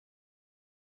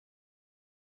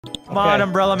Come on,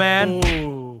 Umbrella Man.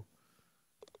 Ooh.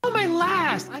 Oh, my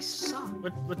last. I suck.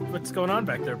 What's going on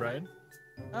back there, Brian?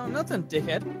 Oh, nothing,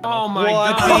 dickhead. Oh my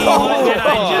God! What did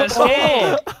I just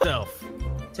hit? Self.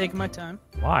 Taking my time.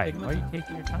 Why? Why are you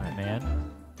taking your time,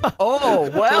 man? Oh,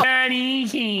 well. Not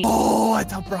easy. Oh, I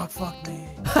thought Brock fucked me.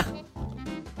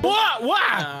 What?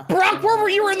 Wow. Brock, where were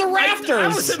you? In the rafters. I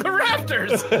was in the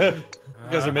rafters. You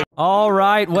guys are making. All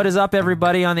right, what is up,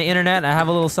 everybody on the internet? I have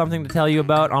a little something to tell you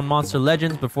about on Monster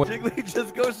Legends before. Jiggly,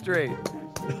 just go straight.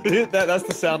 That's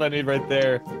the sound I need right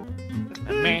there.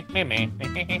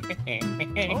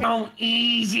 Oh,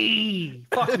 easy.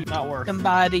 Fuck you, not working.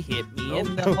 Somebody hit me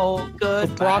in the hole.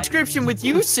 Good. Brock- Subscription with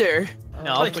you, sir.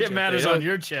 No, like it matters on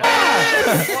your chest.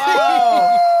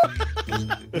 Wow.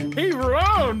 He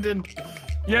roamed and.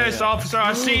 Yes, officer,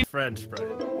 I see. French,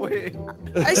 Brian. Wait.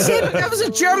 I said that was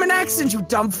a German accent, you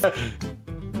dumb.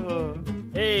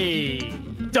 Hey.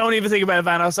 Don't even think about it,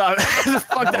 Vanos.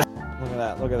 Fuck that. Look at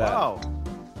that. Look at that. Wow.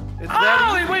 It's Oh,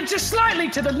 that it went just slightly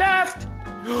to the left.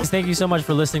 Thank you so much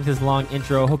for listening to this long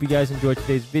intro. Hope you guys enjoyed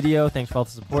today's video. Thanks for all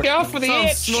the support. Get off for the Some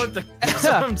itch. snort the,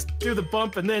 some do the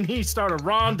bump, and then he started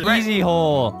ronding. Easy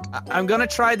hole. I'm gonna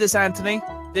try this, Anthony.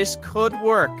 This could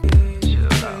work.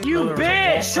 You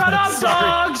bitch! Shut up,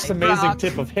 dogs! This amazing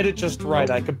tip of hit it just right.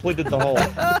 I completed the hole.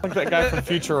 Like that guy from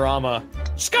Futurama.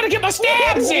 Just gotta get my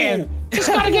stabs in. Just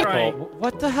gotta get. Right.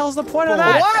 What the hell's the point of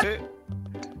that? What?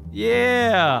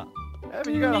 Yeah.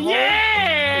 Evan, you got a hole?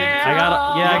 Yeah! I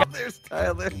got it. There's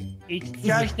Tyler. It's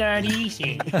just not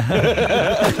easy.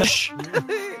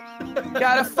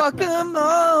 Gotta fucking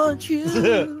want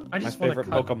you. I My just want to favorite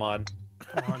Pokemon.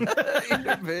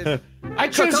 I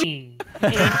choose.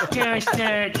 It's just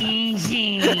not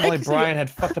easy. Only Brian had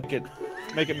fucked up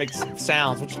make it make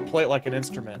sounds. We'll just play it like an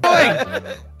instrument.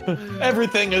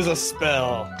 Everything is a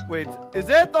spell. Wait, is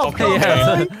that the Okay,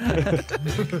 Yeah.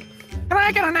 Can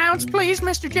I get an ounce, please,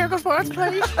 Mr. Jigglesworth,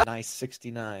 please? Nice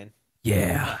 69.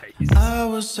 Yeah.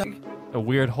 Nice. A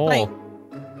weird hole.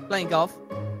 Playing golf.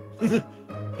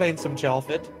 Playing some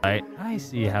Jelfit. I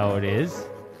see how it is.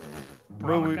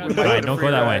 Well, Alright, don't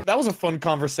go that way. That was a fun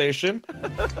conversation.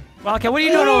 Wildcat, what are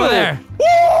you doing over there?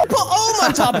 Put Ohm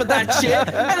on top of that shit.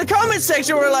 And the comment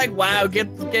section were like, wow,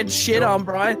 get shit on,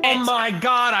 Brian. Oh my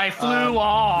God! I flew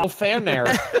off. Fan there.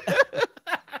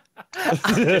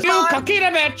 You coquita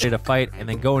bitch! To fight and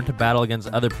then go into battle against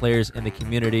other players in the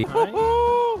community. Is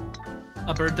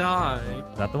Up or die.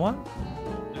 that the one?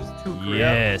 There's two.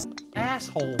 Yes.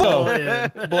 Asshole.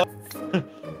 Oh.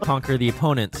 Conquer the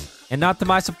opponents. And not to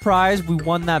my surprise, we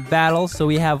won that battle, so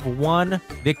we have one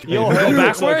victory. Your We head go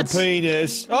looks like a backwards.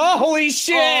 penis. Oh, holy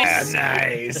shit!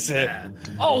 Nice.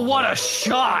 Oh, what a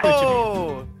shot!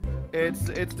 Oh, it's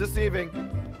deceiving.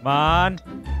 Come on.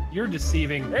 You're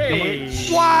deceiving. Hey.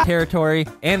 Territory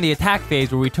and the attack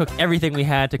phase where we took everything we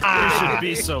had to. It should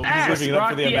be so. Living it up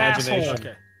for the imagination.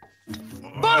 Okay.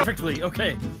 Perfectly.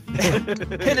 Okay.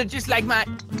 Hit it just like my...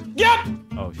 Yep!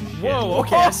 Oh shit. Whoa.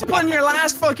 Okay. Oh, on your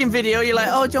last fucking video, you're like,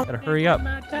 oh, don't... Gotta hurry up.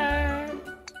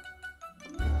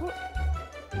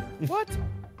 What?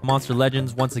 Monster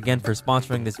Legends once again for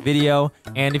sponsoring this video,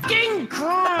 and if King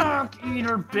Kronk,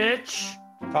 eater bitch.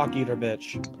 Cock eater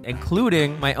bitch.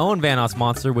 including my own Vanos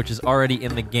monster, which is already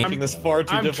in the game. Making this far too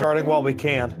I'm difficult. Starting while we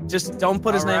can. Just don't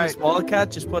put his name as Alright.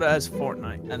 Wildcat, just put it as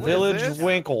Fortnite. And Village this?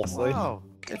 Winkle. Wow,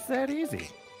 it's that easy.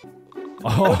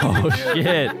 Oh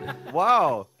shit.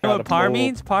 Wow. You know what par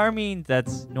means? Par means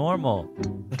that's normal.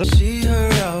 See her,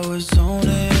 I was on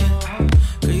it.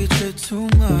 Girl, you trip too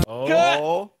much.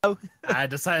 Oh, I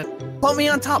decided. Put me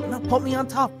on top. No, put me on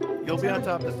top. you'll be on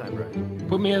top this time, Brian.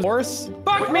 Put me as. Horse?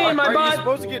 Fuck me in my Are you butt.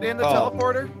 supposed to get in the Oh.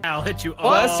 teleporter? I'll hit you.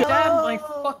 What? Oh, damn my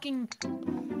fucking.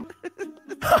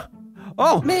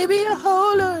 Oh! Maybe a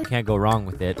holer. Can't go wrong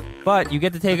with it. But you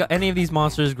get to take any of these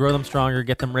monsters, grow them stronger,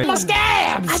 get them ready. I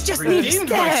just need a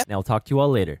stab. And I'll talk to you all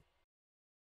later.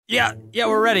 Yeah,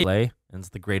 we're ready. Play, and it's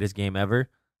the greatest game ever.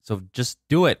 So just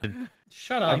do it.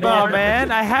 Shut up. Oh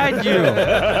man, I had you.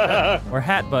 We're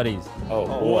hat buddies. Oh,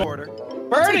 Oh, boy. order.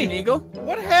 Birdie, Eagle.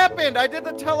 What happened? I did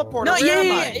the teleporter. No, Where am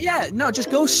yeah, I? yeah. No,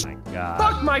 just go. God.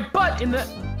 Fuck my butt in the.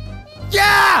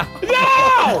 Yeah!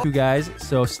 No! You guys,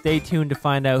 so stay tuned to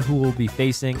find out who will be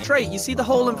facing. Trey, you see the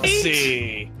hole in Let's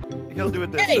see. He'll do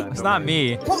it this Hey! time. It's don't not worry.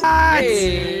 me.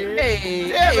 Hey,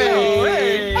 Damn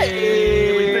it.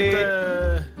 Hey, we picked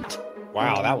the.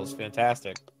 Wow, that was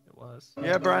fantastic. It was.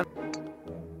 Yeah, Brian.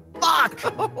 Fuck!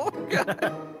 Oh,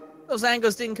 God. Those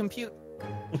angles didn't compute.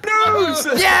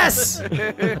 Yes!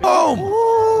 Boom!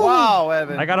 Wow,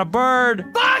 Evan. I got a bird.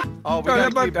 Oh, we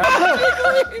got to keep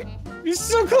Evan. You're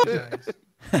so close.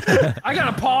 I got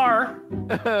a par.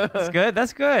 That's good.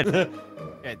 That's good.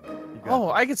 Yeah,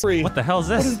 Oh, I can see. What the hell is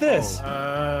this? What is this?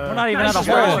 We're not even nice at a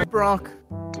try. hole. Brock.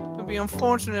 It'd be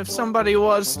unfortunate if somebody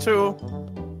was too.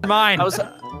 Mine.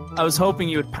 I was hoping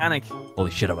you would panic.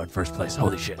 Holy shit, I'm in first place.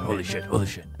 Holy shit, holy shit, holy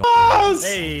shit.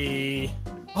 Hey,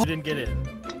 you didn't get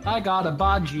in. I got a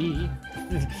budgie.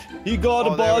 You got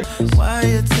a bug. Why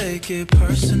you take it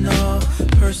personal?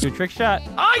 Do a trick shot.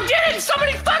 I did it!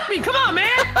 Somebody fuck me! Come on, man!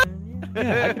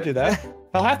 Yeah, I can do that.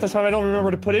 Hell, half the time I don't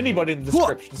remember to put anybody in the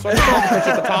description, so I just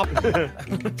have to put you at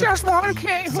the top. Just one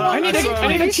K. I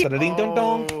need a ding dong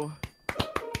dong. Oh.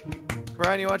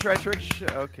 Brian, you want to try trick?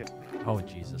 Okay. Oh,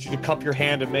 Jesus. You cup your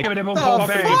hand and make Give it a boom, Oh, boom,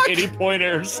 fuck. bang. 80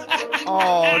 pointers.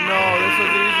 Oh no, this was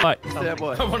easy. What? Stab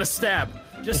boy. I want to stab.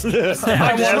 Just I stab.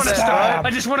 I just want to stab. stab. I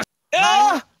just want to.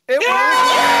 Ah! It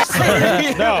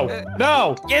worked. No,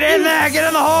 no. Get in there! Get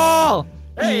in the hole!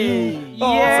 Hey.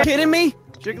 Yeah. Kidding me?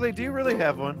 Jiggly, do you really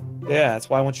have one? Yeah, that's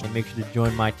why I want you And make sure to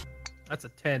join my team That's a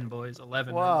 10, boys.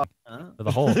 11. Wow. for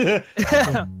the hole.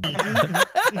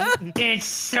 It's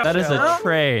so That is a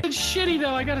tray. It's shitty though.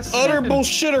 I gotta. utter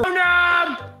bullshitter. Oh,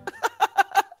 no!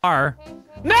 R.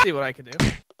 See what I can do.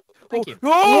 Thank you.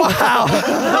 Wow!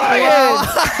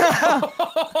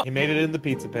 He made it in the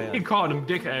pizza You pan. called him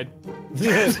dickhead.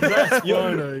 That's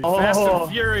Funny. Fast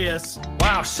and Furious.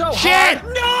 Wow, so Shit!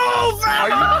 hard. No! Are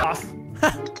you off?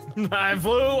 I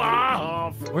flew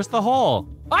off. Where's the hole?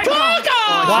 I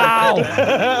Wow!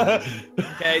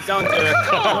 Okay, don't do it.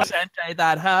 Don't enter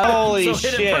that house. Holy So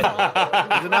hit it shit.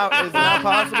 Is it not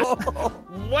possible?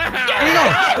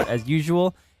 Wow! As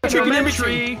usual,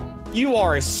 Trigonometry. You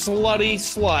are a slutty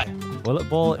slut. toilet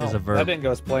bowl is a That verb. didn't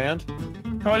go as planned.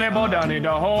 Toilet bowl down in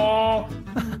the hole.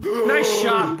 Nice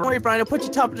shot, Don't bro. worry, Brian. I'll put you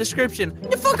top of the description.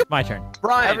 You fucking My turn.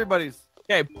 Brian. Everybody's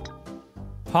Okay.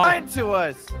 Pop. fine to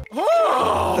us.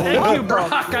 Thank you,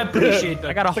 Brock. I appreciate that.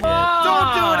 I got a hole.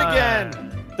 Don't do it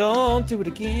again. Don't do it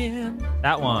again.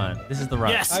 That one. This is the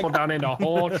right. Yes. Go down in the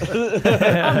hole.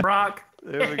 I'm Brock.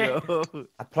 There we go.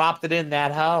 I plopped it in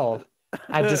that hole.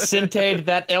 I disentated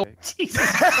that L. Jesus.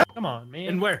 Come on, man.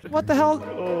 And where? What the hell?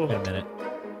 Wait a minute.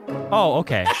 Oh,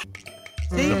 okay.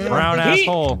 The brown He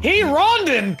asshole.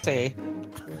 Rondon. Say.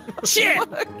 Shit.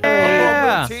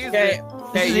 Yeah. Cheese Okay. it.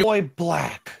 Okay. Boy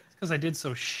Black. Because I did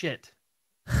so shit.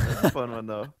 That's a fun one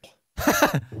though.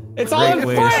 It's all in Great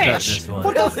way to start French. this one.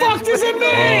 What the fuck does it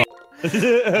mean?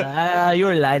 You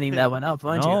were lining that one up,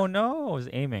 weren't No, no, I was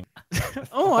aiming.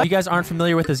 Oh, If you guys aren't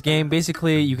familiar with this game,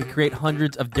 basically you could create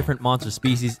hundreds of different monster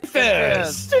species.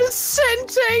 Fist.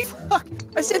 Sente. Fuck.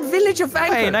 I said Village of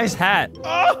Anger. Hey, nice hat.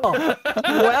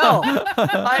 Well,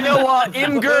 I know what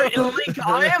Imgur link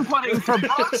I am putting for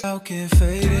box. How can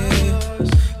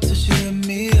faded till she hit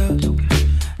me up.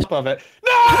 Of it.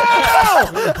 No!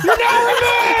 You're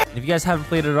not If you guys haven't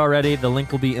played it already, the link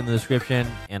will be in the description,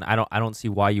 and I don't see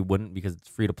why you wouldn't because it's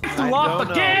free to play. Flew off don't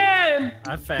know. again.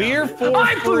 I found Beer it. for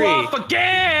I flew free. off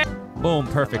again. Boom,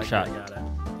 perfect shot. I got it.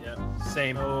 Yep.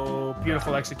 Same. Oh,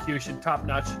 beautiful execution. Top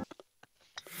notch.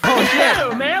 Oh shit.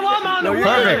 Oh, man, well, I'm on the you're way.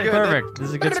 Perfect, good. perfect. This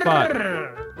is a good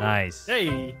spot. Nice.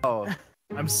 Hey, Oh.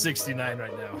 I'm 69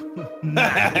 right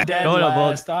now. Dead No, no,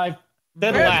 last. I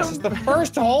Then last is the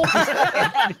first hole.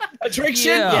 A trick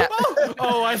shit? Yeah.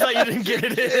 Oh, I thought you didn't get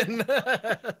it in.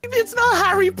 It's not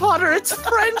Harry Potter, it's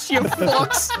French, you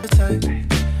fucks.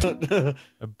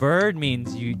 A bird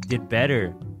means you did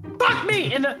better. Fuck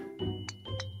me in the.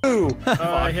 Ooh.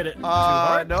 Oh, I hit it. Too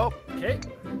hard. Nope. Okay.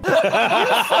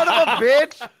 Son of a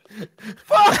bitch.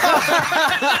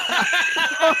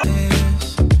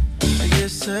 I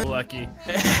guess Lucky.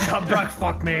 Come Brock,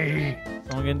 fuck me.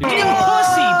 Someone gonna do Pussy, dude.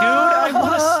 I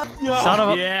wanna. Son of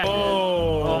a. Yeah.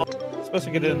 Oh. Supposed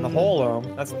to get it in the hole,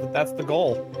 That's the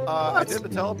goal. I did the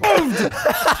teleport.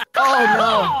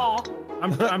 Oh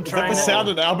I'm Is that trying the to. sound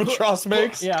an albatross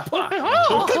makes? Yeah.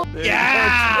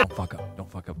 Yeah! Don't fuck up.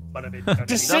 Don't fuck up.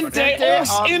 Descente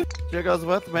os in. Here goes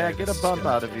with, may I get a bump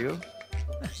out of you?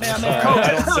 Let's no.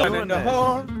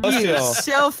 go.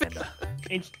 Self.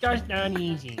 It's just not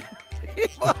easy.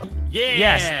 Yeah.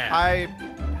 Yes.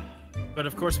 But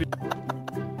of course we.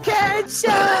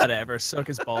 Ketchup. Whatever, suck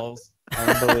his balls.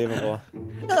 Unbelievable.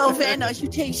 Oh, Vanos, you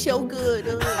taste so good.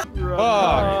 Fuck.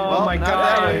 Oh my not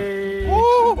god.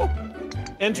 Woo.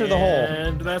 Enter the hole.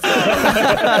 And that's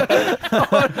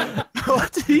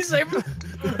What did he say?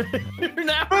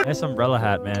 Nice umbrella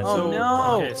hat, man. Oh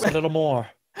no. Okay, A little more.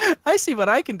 I see what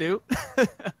I can do.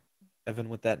 Evan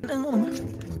with that.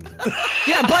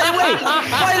 Yeah, by the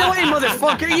way,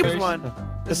 motherfucker, you. Here's one.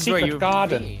 The secret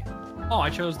garden. Oh, I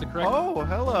chose the correct Oh,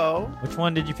 hello. Which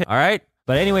one did you pick? All right.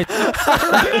 But anyway, you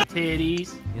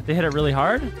titties. have to hit it really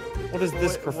hard. What is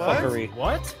this What? kerfuckery?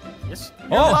 What? Yes. You're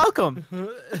Oh, welcome.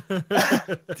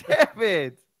 Damn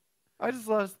it. I just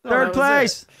lost. Third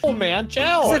place. Oh man,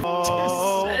 chill.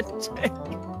 Oh.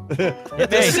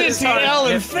 This is the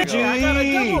Ellen Fiji.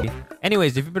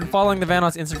 Anyways, if you've been following the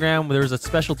Vanoss Instagram, there's a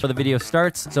special before the video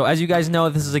starts. So as you guys know,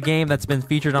 this is a game that's been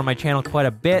featured on my channel quite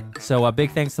a bit. So a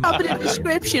big thanks to Up in the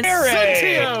description.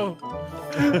 Sentio.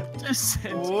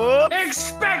 Whoop.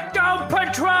 Expecto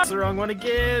Patron. The wrong one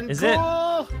again. Is it?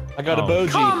 Cool. I got a boji.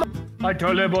 Come. I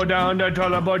toilet bowl down, the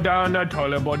toilet bowl down, the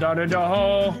toilet bowl down in the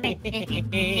hole.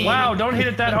 Wow, don't hit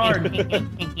it that hard.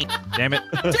 Damn it.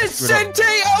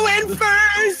 Sentio in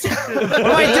first.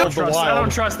 I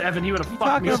don't trust Evan. He would have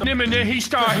fucked me. Him and then he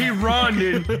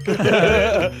running.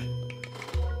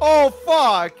 Oh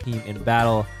fuck! Team in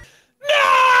battle.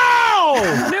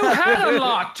 No! New head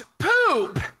unlocked.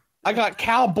 Poop. I got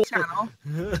cowboy.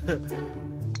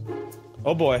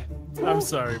 Oh boy. I'm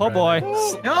sorry. Oh boy.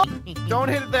 Don't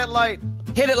hit it that light.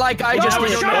 Hit it like I just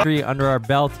did. Three under our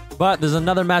belt. But there's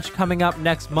another match coming up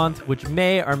next month, which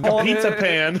may or may Pizza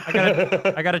pan.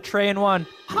 I got a tray in one.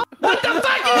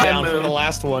 Down for the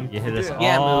last one. You hit us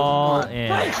Yeah, all move.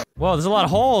 in. Whoa, there's a lot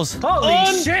of holes. Holy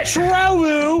shit.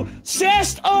 Untrue!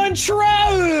 Sest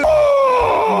untrue!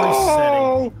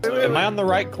 Oh! Am I on the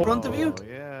right corner? Front of you? Oh,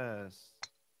 yes.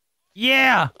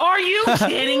 Yeah. Are you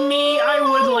kidding me? I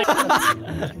would like.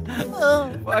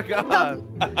 Oh my god.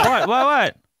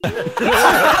 What?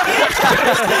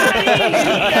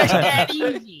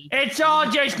 It's all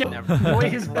just. The way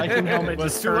his Viking helmet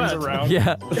just turns around.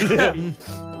 Yeah.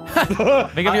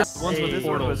 Make up your. Ones with This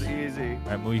one portals. was easy.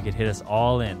 All right, Moo, you could hit us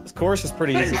all in. This course is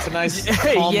pretty easy. It's a nice.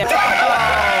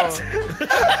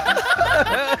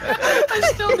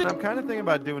 I'm kind of thinking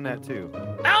about doing that too.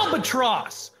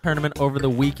 Albatross. Tournament over the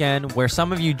weekend where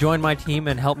some of you joined my team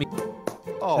and helped me.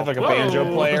 Oh, Have like a Whoa.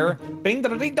 banjo player. Bing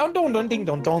dong ding dong dong ding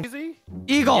dong dong. easy.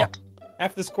 Eagle.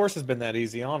 After this course has been that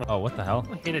easy on it. Oh, what the hell?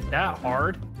 Hit it that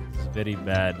hard. It's very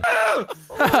bad.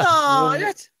 Oh,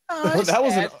 that's That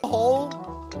was an hole.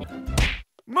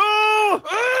 Move!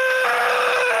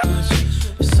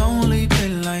 It's only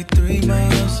been like 3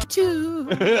 months. Two.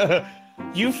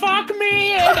 You fuck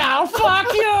me and I'll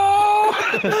fuck you.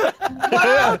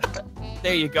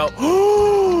 There you go.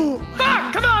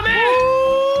 Fuck! Come on,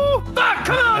 man! Fuck!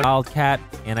 Come on! Wildcat,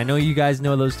 and I know you guys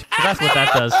know those two. So that's what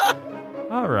that does.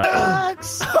 All right.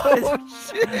 Oh,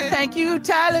 shit. Thank you,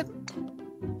 Tyler.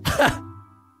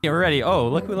 We're ready. Oh,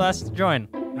 look who last to join.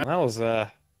 That was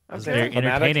Very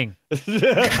entertaining.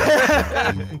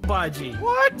 Baji.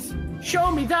 What?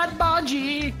 Show me that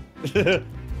Baji.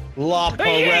 La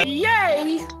Parade.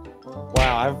 Yay! Wow,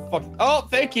 I fucked. Oh,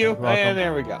 thank you. welcome. And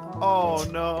there we go. Oh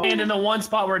no. And in the one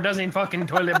spot where it doesn't fucking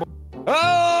toilet bowl.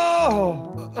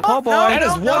 Oh! Oh boy. That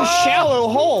is one shallow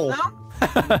hole.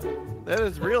 That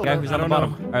is real. Guy who's on the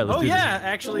bottom. All right, let's Oh do yeah,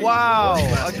 actually. Wow.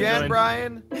 That's Again, good.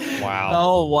 Brian. Wow.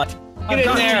 Oh, what? Get in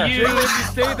I've there. done to you. If you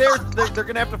stay there, they're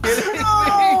gonna have to fit it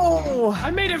Oh.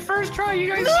 I made it first try. You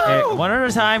guys. this. Okay, one at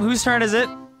a time. Whose turn is it?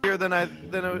 here than I. Yo!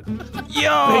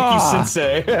 Thank you,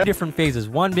 Sensei. Different phases.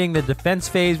 One being the defense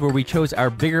phase where we chose our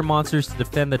bigger monsters to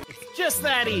defend the Just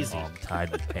that easy.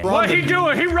 tide with pain. What he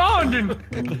doing? He rounding.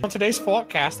 On today's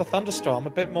forecast, a thunderstorm,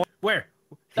 a bit more Where?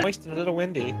 moist and a little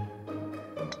windy.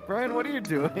 Brian, what are you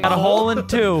doing? Got a hole in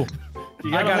two.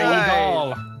 You got a an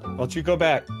hole. eagle. Don't you go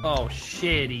back. Oh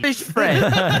shitty. Fish friend.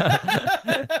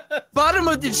 Bottom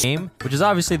of the Game, which is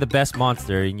obviously the best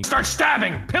monster. And you Start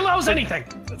stabbing. Pillows, anything.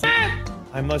 Eh,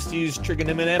 I must use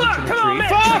trigonometry. Fuck, come on, man.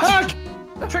 Fuck!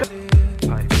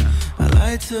 I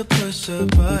like to push a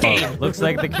button. looks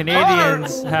like the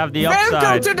Canadians have the Welcome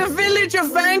upside. to the village of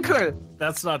Vankel.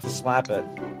 That's not Slap it.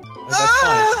 That's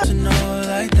fine. To know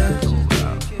like that.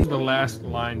 the last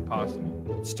line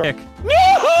possible. Stick.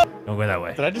 Don't go that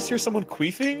way. Did I just hear someone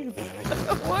queefing?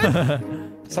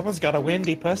 Someone's got a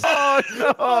windy puss. Oh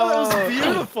no! Oh, that was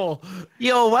beautiful.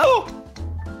 Yo, well,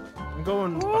 I'm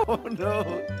going. Oh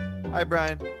no! Hi,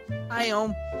 Brian. I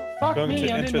am. Fuck Going me.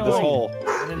 to I enter didn't this know. hole.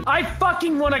 I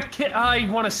fucking want to. I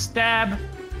want to stab.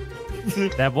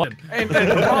 That one. And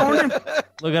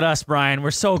Look at us, Brian. We're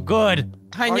so good.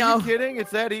 I Are know. you kidding? It's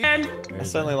that easy. And I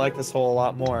suddenly like this hole a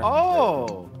lot more.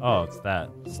 Oh! Oh, it's that.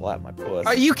 Slap my puss.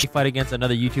 Are you We fight against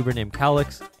another YouTuber named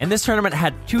Calix. And this tournament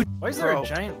had two. why is there Bro. a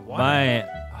giant one? My.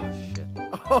 Oh, shit.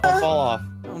 Fall off.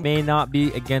 May not be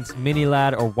against Mini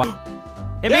Lad or what.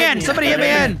 Hit me in! Somebody hit me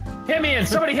in! Hit me in.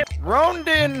 Somebody hit.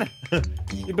 Rondin!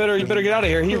 You better get out of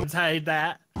here. Hide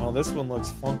that. Oh, this one looks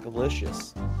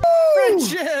funkalicious.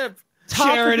 Friendship.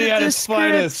 Charity at its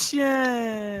finest.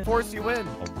 description. Force you in.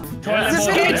 Toilet This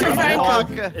bowl. is It's Mr. gonna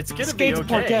Frank. be- It's gonna be Skate to okay.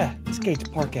 parquet. Skate to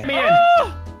parquet. Hit me in.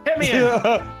 Hit me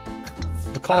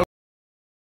in. Call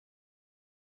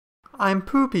I'm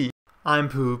poopy. I'm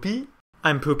poopy.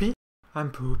 I'm poopy.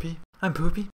 I'm poopy. I'm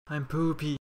poopy. I'm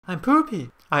poopy. I'm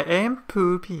poopy. I am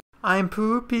poopy. I'm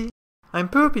poopy. I'm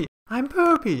poopy. I'm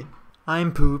poopy.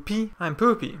 I'm poopy. I'm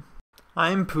poopy.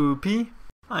 I'm poopy.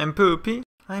 I'm poopy.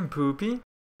 I'm poopy.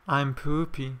 I'm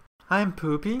poopy. I'm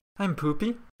poopy. I'm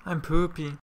poopy. I'm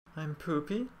poopy. I'm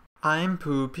poopy. I'm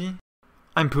poopy.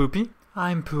 I'm poopy.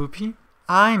 I'm poopy.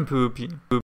 I'm poopy.